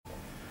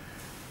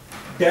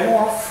Demo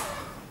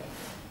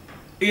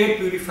of air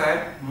purifier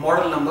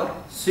model number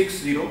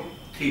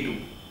 6032।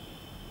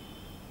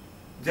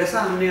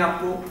 जैसा हमने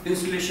आपको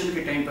इंस्टॉलेशन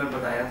के टाइम पर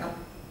बताया था,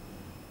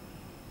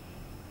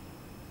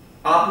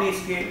 आपने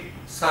इसके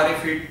सारे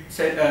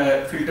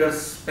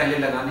फिल्टर्स पहले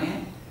लगाने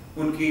हैं,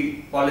 उनकी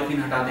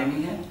पॉलीथीन हटा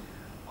देनी है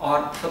और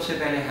सबसे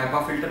पहले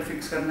हैपा फिल्टर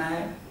फिक्स करना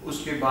है।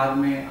 उसके बाद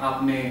में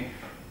आपने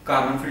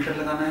कार्बन फिल्टर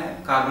लगाना है।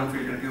 कार्बन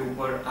फिल्टर के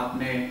ऊपर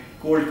आपने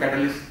कोल्ड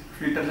कैटलिस्ट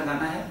फिल्टर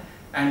लगाना है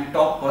एंड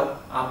टॉप पर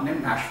आपने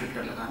मैश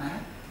फिल्टर लगाना है।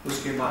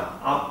 उसके बाद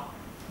आप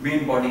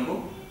मेन बॉडी को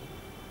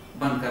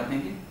बंद कर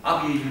देंगे।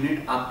 अब ये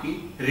यूनिट आपकी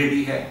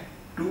रेडी है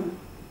टू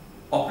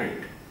ऑपरेट।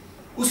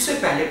 उससे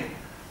पहले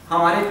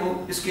हमारे को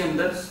इसके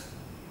अंदर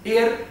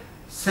एयर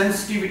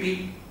सेंसिटिविटी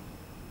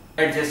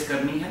एडजस्ट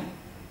करनी है।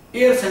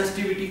 एयर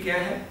सेंसिटिविटी क्या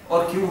है और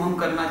क्यों हम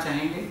करना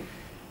चाहेंगे,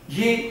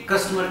 ये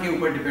कस्टमर के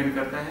ऊपर डिपेंड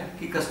करता है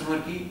कि कस्टमर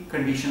की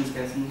कंडीशंस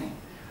कैसी हैं।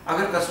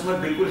 अगर कस्टमर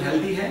बिल्कुल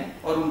हेल्दी है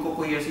और उनको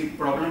कोई ऐसी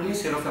प्रॉब्लम नहीं,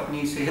 सिर्फ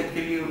अपनी सेहत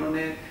के लिए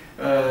उन्होंने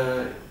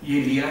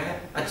ये लिया है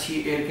अच्छी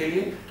एयर के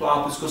लिए, तो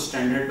आप उसको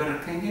स्टैंडर्ड पर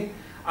रखेंगे।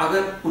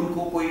 अगर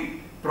उनको कोई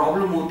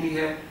प्रॉब्लम होती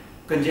है,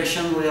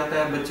 कंजेशन हो जाता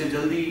है, बच्चे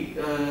जल्दी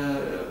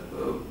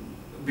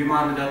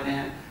बीमार हो जाते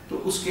हैं, तो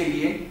उसके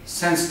लिए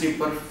सेंसिटिव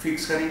पर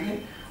फिक्स करेंगे।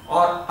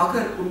 और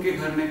अगर उनके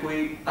घर में कोई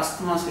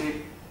अस्थमा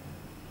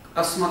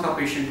का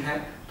पेशेंट है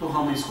तो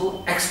हम इसको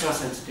एक्स्ट्रा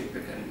सेंसिटिव पे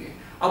करेंगे।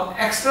 अब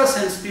एक्स्ट्रा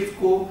सेंसिटिव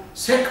को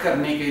सेट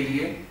करने के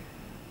लिए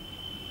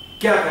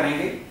क्या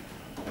करेंगे,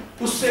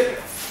 उससे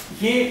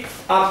ये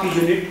आपकी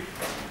यूनिट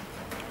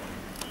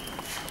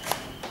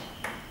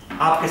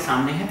आपके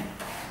सामने है।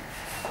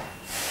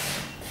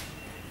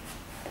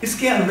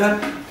 इसके अंदर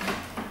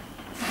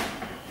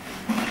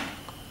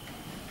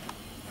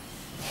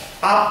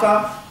आपका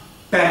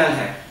पैनल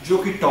है जो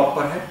कि टॉप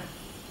पर है।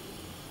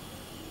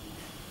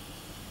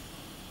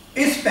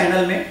 इस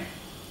पैनल में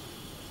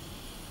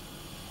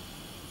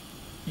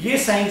ये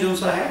साइन जो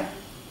सा है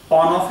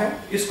ऑन ऑफ है,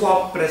 इसको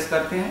आप प्रेस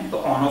करते हैं तो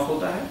ऑन ऑफ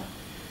होता है।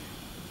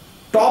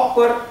 टॉप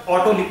पर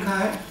ऑटो लिखा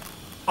है।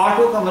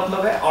 ऑटो का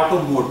मतलब है auto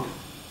mode.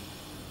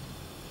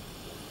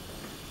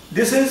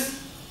 This is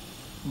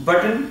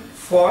button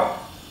for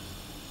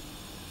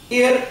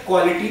air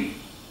quality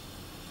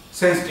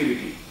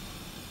sensitivity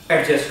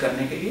adjust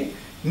करने के लिए।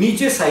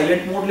 नीचे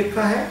साइलेंट मोड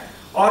लिखा है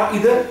और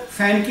इधर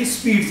फैन की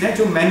स्पीड्स हैं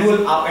जो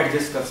मैनुअल आप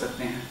एडजस्ट कर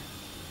सकते हैं।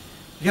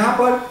 यहां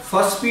पर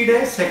फर्स्ट स्पीड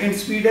है, सेकंड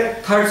स्पीड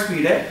है, थर्ड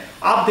स्पीड है।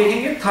 आप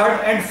देखेंगे थर्ड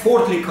एंड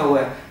फोर्थ लिखा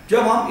हुआ है।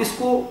 जब हम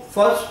इसको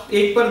फर्स्ट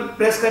एक पर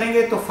प्रेस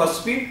करेंगे तो फर्स्ट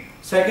स्पीड,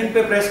 सेकंड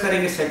पे प्रेस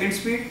करेंगे सेकंड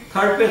स्पीड,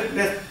 थर्ड पे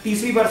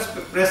तीसरी बार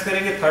प्रेस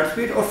करेंगे थर्ड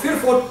स्पीड और फिर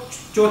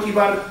चौथी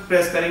बार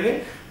प्रेस करेंगे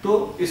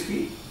तो इसकी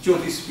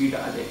चौथी स्पीड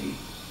आ जाएगी।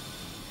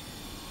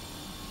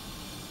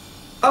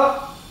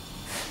 अब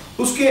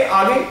उसके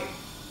आगे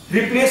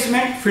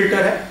रिप्लेसमेंट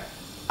फिल्टर है।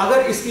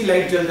 अगर इसकी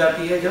लाइट जल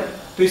जाती है जब,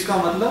 तो इसका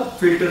मतलब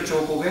फिल्टर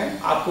चोक हो गए,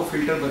 आपको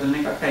फिल्टर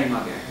बदलने का टाइम आ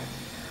गया है।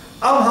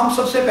 अब हम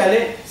सबसे पहले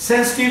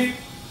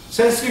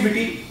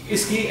सेंसिटिविटी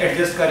इसकी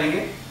एडजस्ट करेंगे।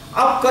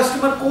 अब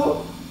कस्टमर को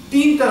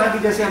तीन तरह की,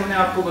 जैसे हमने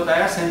आपको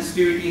बताया,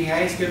 सेंसिटिविटी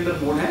है, इसके अंदर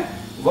मोड है।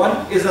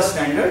 वन इज अ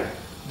स्टैंडर्ड,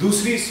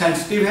 दूसरी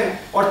सेंसिटिव है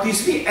और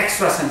तीसरी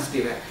एक्स्ट्रा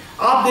सेंसिटिव है।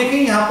 आप देखें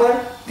यहां पर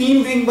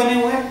तीन विंग बने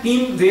हुए हैं,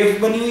 तीन वेव्स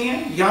बनी हुई हैं।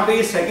 यहां पे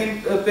ये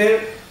सेकंड पे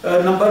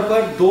नंबर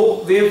पर दो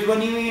वेव्स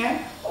बनी हुई हैं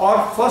और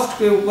फर्स्ट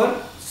के ऊपर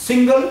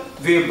सिंगल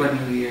वेव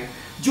बनी हुई है।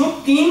 जो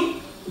तीन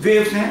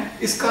वेव्स हैं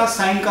इसका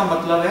साइन का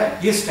मतलब है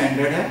ये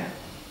स्टैंडर्ड है,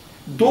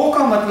 दो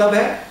का मतलब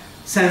है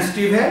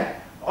सेंसिटिव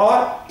है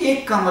और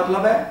एक का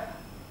मतलब है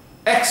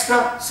एक्स्ट्रा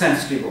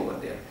सेंसिटिव ओवर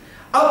देयर।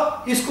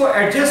 अब इसको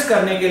एडजस्ट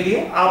करने के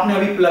लिए आपने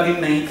अभी प्लग इन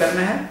नहीं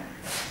करना है।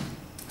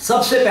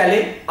 सबसे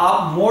पहले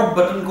आप मोड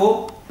बटन को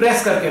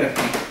प्रेस करके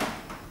रखें।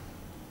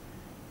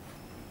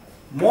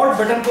 मोड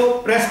बटन को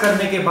प्रेस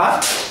करने के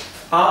बाद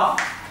आप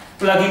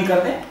प्लग इन कर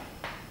दें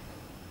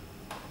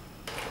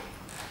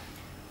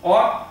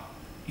और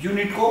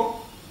यूनिट को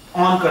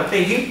ऑन करते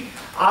ही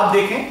आप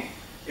देखें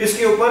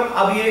इसके ऊपर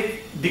अब ये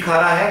दिखा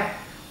रहा है।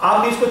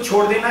 आपने इसको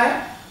छोड़ देना है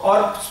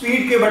और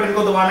स्पीड के बटन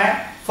को दबाना है।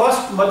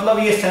 फर्स्ट मतलब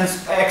ये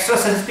एक्स्ट्रा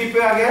सेंसिटिव पे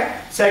आ गया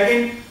है,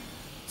 सेकंड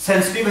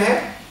सेंसिटिव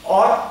है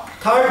और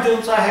थर्ड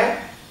जो सा है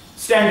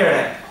स्टैंडर्ड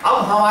है।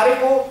 अब हमारे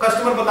को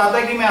कस्टमर बताता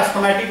है कि मैं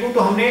अस्थमैटिक हूं, तो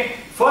हमने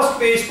फर्स्ट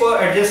पेज को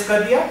एडजस्ट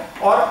कर दिया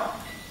और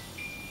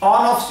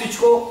ऑन ऑफ स्विच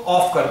को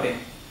ऑफ कर दें।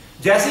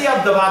 जैसे ही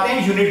आप दबाते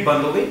हैं यूनिट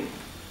बंद हो गई।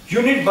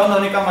 यूनिट बंद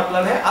होने का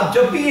मतलब है अब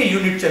जब भी ये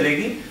यूनिट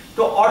चलेगी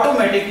तो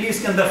ऑटोमेटिकली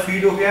इसके अंदर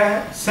फीड हो गया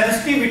है।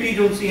 सेंसिटिविटी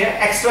जो सी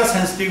है एक्स्ट्रा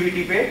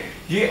सेंसिटिविटी पे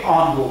ये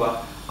ऑन होगा।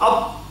 अब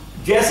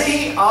जैसे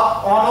ही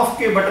आप ऑन ऑफ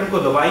के बटन को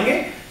दबाएंगे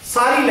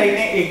सारी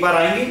लाइटें एक बार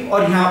आएंगी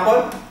और यहां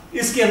पर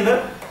इसके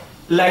अंदर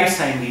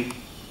लाइट्स आएंगी।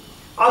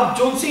 अब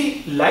जो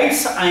सी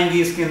लाइट्स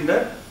आएंगी इसके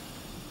अंदर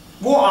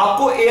वो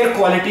आपको एयर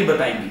क्वालिटी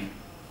बताएंगी।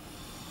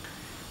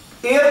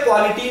 एयर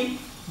क्वालिटी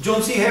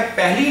जो सी है,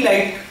 पहली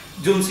लाइट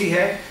जो सी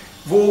है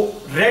वो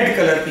रेड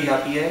कलर की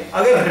आती है।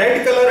 अगर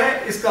रेड कलर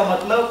है इसका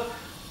मतलब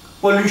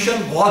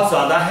पोल्यूशन बहुत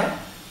ज्यादा है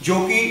जो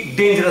कि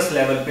डेंजरस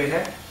लेवल पे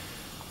है।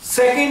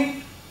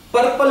 सेकंड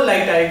पर्पल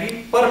लाइट आएगी।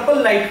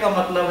 पर्पल लाइट का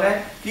मतलब है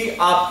कि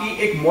आपकी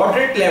एक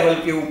मॉडरेट लेवल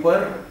के ऊपर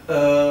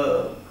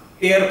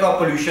एयर का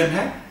पोल्यूशन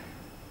है।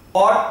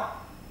 और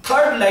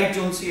थर्ड लाइट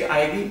जो सी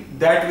आएगी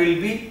that will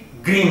be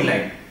green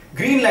light.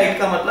 Green light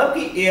का मतलब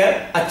कि एयर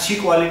अच्छी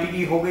क्वालिटी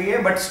की हो गई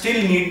है but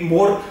still need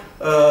more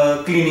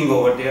cleaning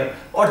over there.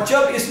 और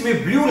जब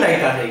इसमें ब्लू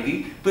लाइट आ जाएगी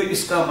तो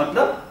इसका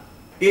मतलब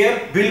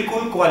एयर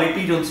बिल्कुल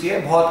क्वालिटी जो सी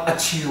है बहुत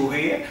अच्छी हो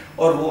गई है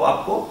और वो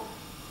आपको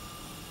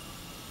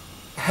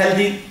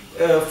हेल्दी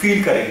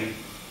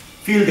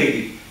फील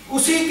देगी।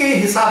 उसी के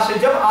हिसाब से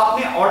जब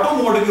आपने ऑटो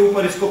मोड के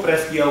ऊपर इसको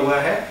प्रेस किया हुआ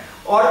है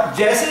और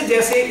जैसे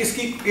जैसे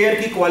इसकी एयर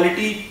की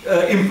क्वालिटी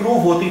इंप्रूव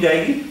होती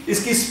जाएगी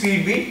इसकी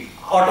स्पीड भी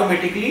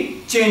ऑटोमेटिकली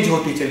चेंज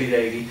होती चली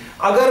जाएगी।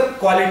 अगर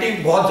क्वालिटी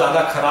बहुत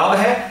ज्यादा खराब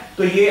है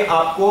तो ये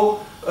आपको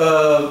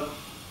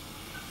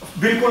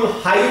बिल्कुल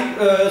हाई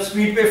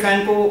स्पीड पे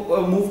फैन को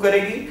मूव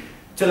करेगी,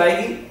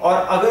 चलाएगी।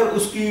 और अगर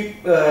उसकी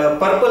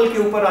पर्पल के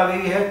ऊपर आ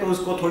गई है तो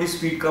उसको थोड़ी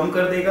स्पीड कम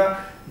कर देगा,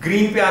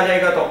 ग्रीन पे आ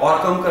जाएगा तो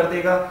और कम कर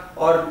देगा,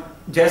 और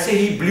जैसे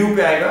ही ब्लू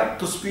पे आएगा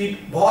तो स्पीड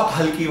बहुत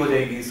हल्की हो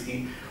जाएगी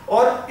इसकी।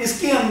 और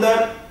इसके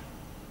अंदर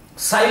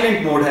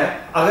साइलेंट मोड है।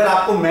 अगर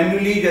आपको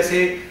मैन्युअली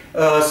जैसे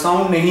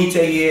साउंड नहीं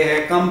चाहिए है,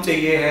 कम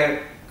चाहिए है,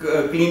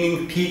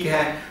 क्लीनिंग ठीक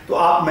है, तो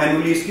आप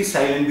मैन्युअली इसकी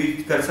साइलेंट भी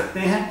कर सकते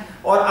हैं।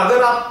 और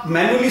अगर आप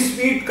मैन्युअली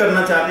स्पीड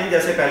करना चाहते हैं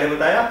जैसे पहले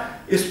बताया,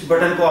 इस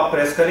बटन को आप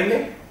प्रेस करेंगे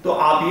तो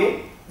आप ये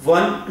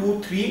 1 2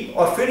 3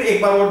 और फिर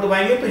एक बार और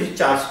दबाएंगे तो ये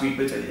 4 स्पीड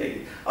पे चली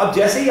जाएगी। अब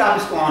जैसे ही आप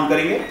इसको ऑन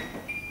करेंगे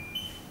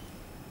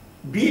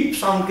बीप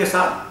साउंड के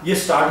साथ ये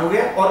स्टार्ट हो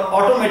गया और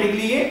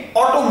ऑटोमेटिकली ये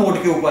ऑटो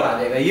मोड के ऊपर आ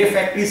जाएगा। ये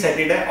फैक्ट्री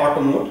सेटेड है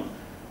ऑटो मोड।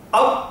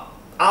 अब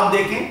आप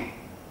देखें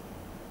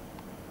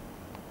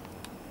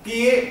कि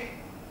ये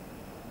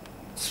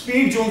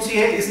स्पीड जोन सी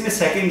है इसने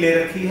सेकंड ले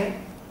रखी है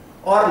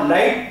और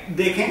लाइट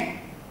देखें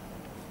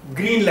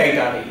ग्रीन लाइट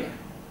आ रही है।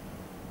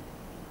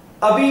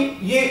 अभी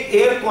ये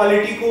एयर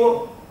क्वालिटी को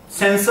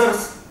सेंसर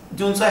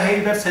जोन सा है,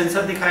 इधर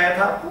सेंसर दिखाया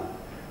था आपको,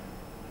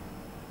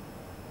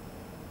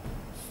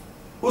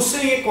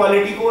 उससे ये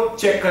क्वालिटी को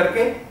चेक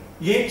करके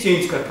ये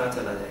चेंज करता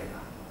चला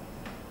जाएगा।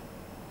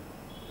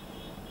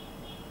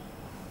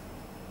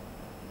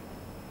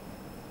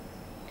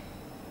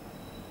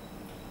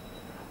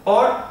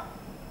 और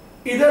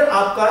इधर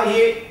आपका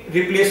ये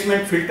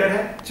रिप्लेसमेंट फिल्टर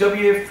है। जब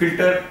ये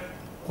फिल्टर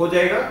हो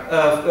जाएगा,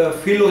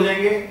 फिल हो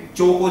जाएंगे,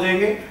 चोक हो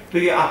जाएंगे, तो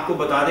ये आपको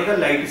बता देगा,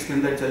 लाइट इसके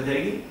अंदर चल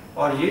जाएगी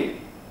और ये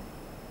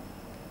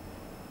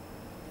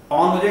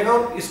ऑन हो जाएगा।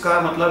 और इसका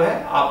मतलब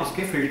है आप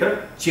इसके फिल्टर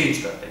चेंज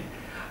करते हैं।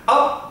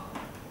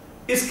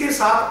 अब इसके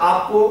साथ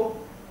आपको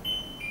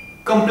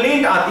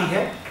कंप्लेंट आती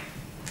है,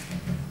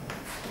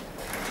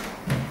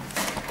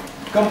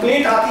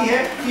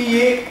 कि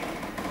ये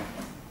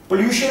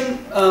पोल्यूशन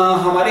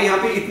हमारे यहाँ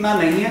पे इतना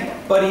नहीं है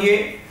पर ये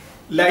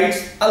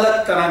लाइट्स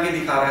अलग तरह के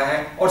दिखा रहा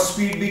है और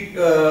स्पीड भी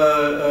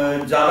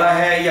ज्यादा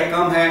है या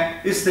कम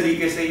है, इस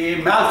तरीके से ये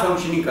मैल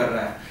फंक्शनिंग कर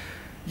रहा है।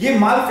 ये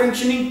मैल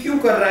फंक्शनिंग क्यों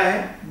कर रहा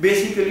है?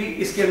 बेसिकली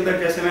इसके अंदर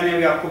जैसे मैंने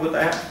अभी आपको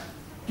बताया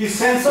कि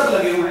सेंसर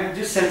लगे हुए हैं,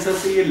 जिस सेंसर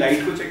से ये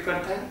लाइट को चेक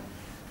करता है।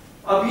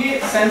 अब ये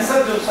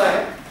सेंसर जो सा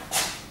है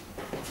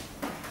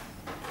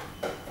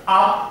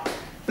आप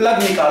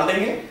प्लग निकाल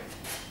देंगे,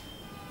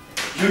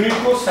 यूनिट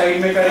को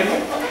साइड में करेंगे,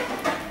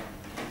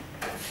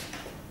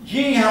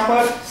 ये यहां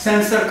पर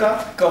सेंसर का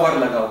कवर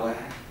लगा हुआ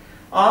है।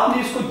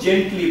 आपने इसको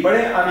जेंटली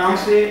बड़े आराम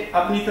से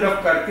अपनी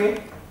तरफ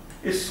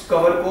करके इस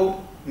कवर को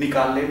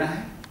निकाल लेना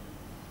है।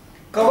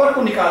 कवर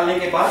को निकालने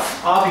के बाद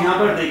आप यहां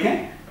पर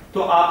देखें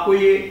तो आपको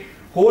ये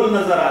होल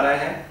नजर आ रहा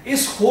है।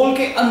 इस होल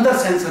के अंदर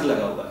सेंसर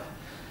लगा हुआ है।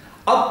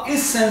 अब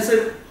इस सेंसर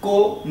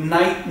को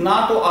ना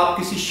तो आप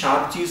किसी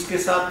शार्प चीज के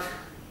साथ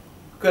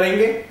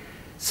करेंगे,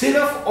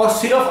 सिर्फ और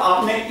सिर्फ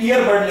आपने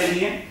ईयरबड लेनी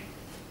है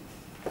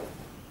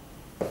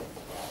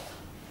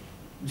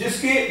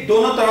जिसके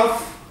दोनों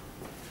तरफ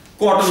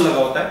कॉटन लगा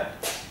होता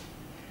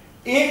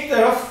है। एक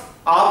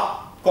तरफ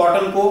आप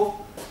कॉटन को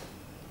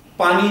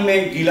पानी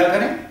में गीला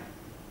करें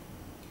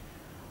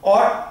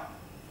और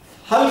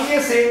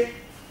हल्के से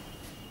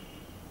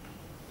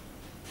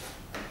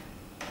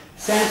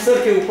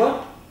सेंसर के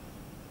ऊपर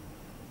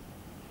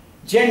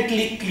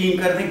जेंटली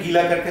क्लीन कर दें,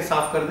 गीला करके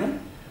साफ कर दें।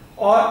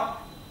 और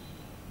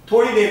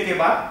थोड़ी देर के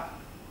बाद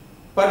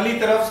परली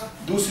तरफ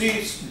दूसरी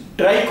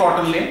ड्राई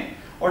कॉटन लें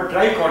और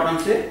ड्राई कॉटन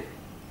से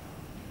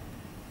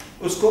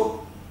उसको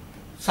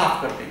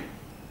साफ कर दें।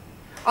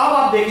 अब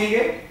आप देखेंगे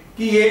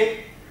कि ये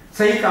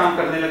सही काम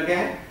करने लग गया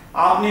है।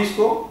 आपने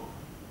इसको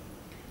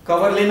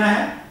कवर लेना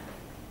है,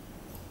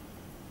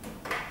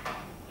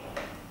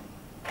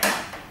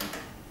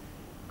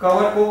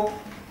 कवर को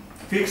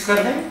फिक्स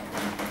कर दें,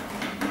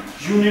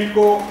 यूनिट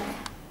को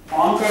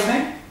ऑन कर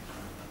दें,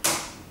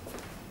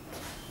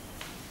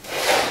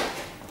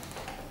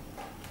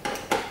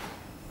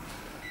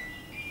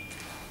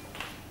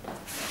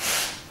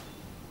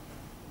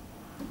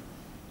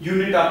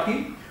 यूनिट आपकी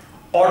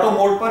ऑटो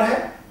मोड पर है।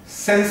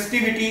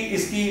 सेंसिटिविटी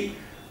इसकी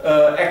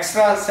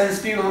एक्स्ट्रा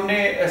सेंसिटिव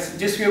हमने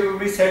जिसके ऊपर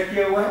भी सेट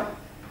किया हुआ है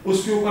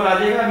उसके ऊपर आ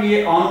जाएगा। अभी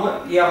ये ऑन हुआ,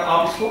 ये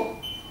आप इसको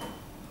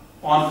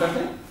ऑन कर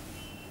दें।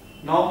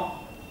 Now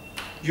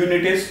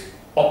unit is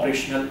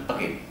operational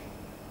again.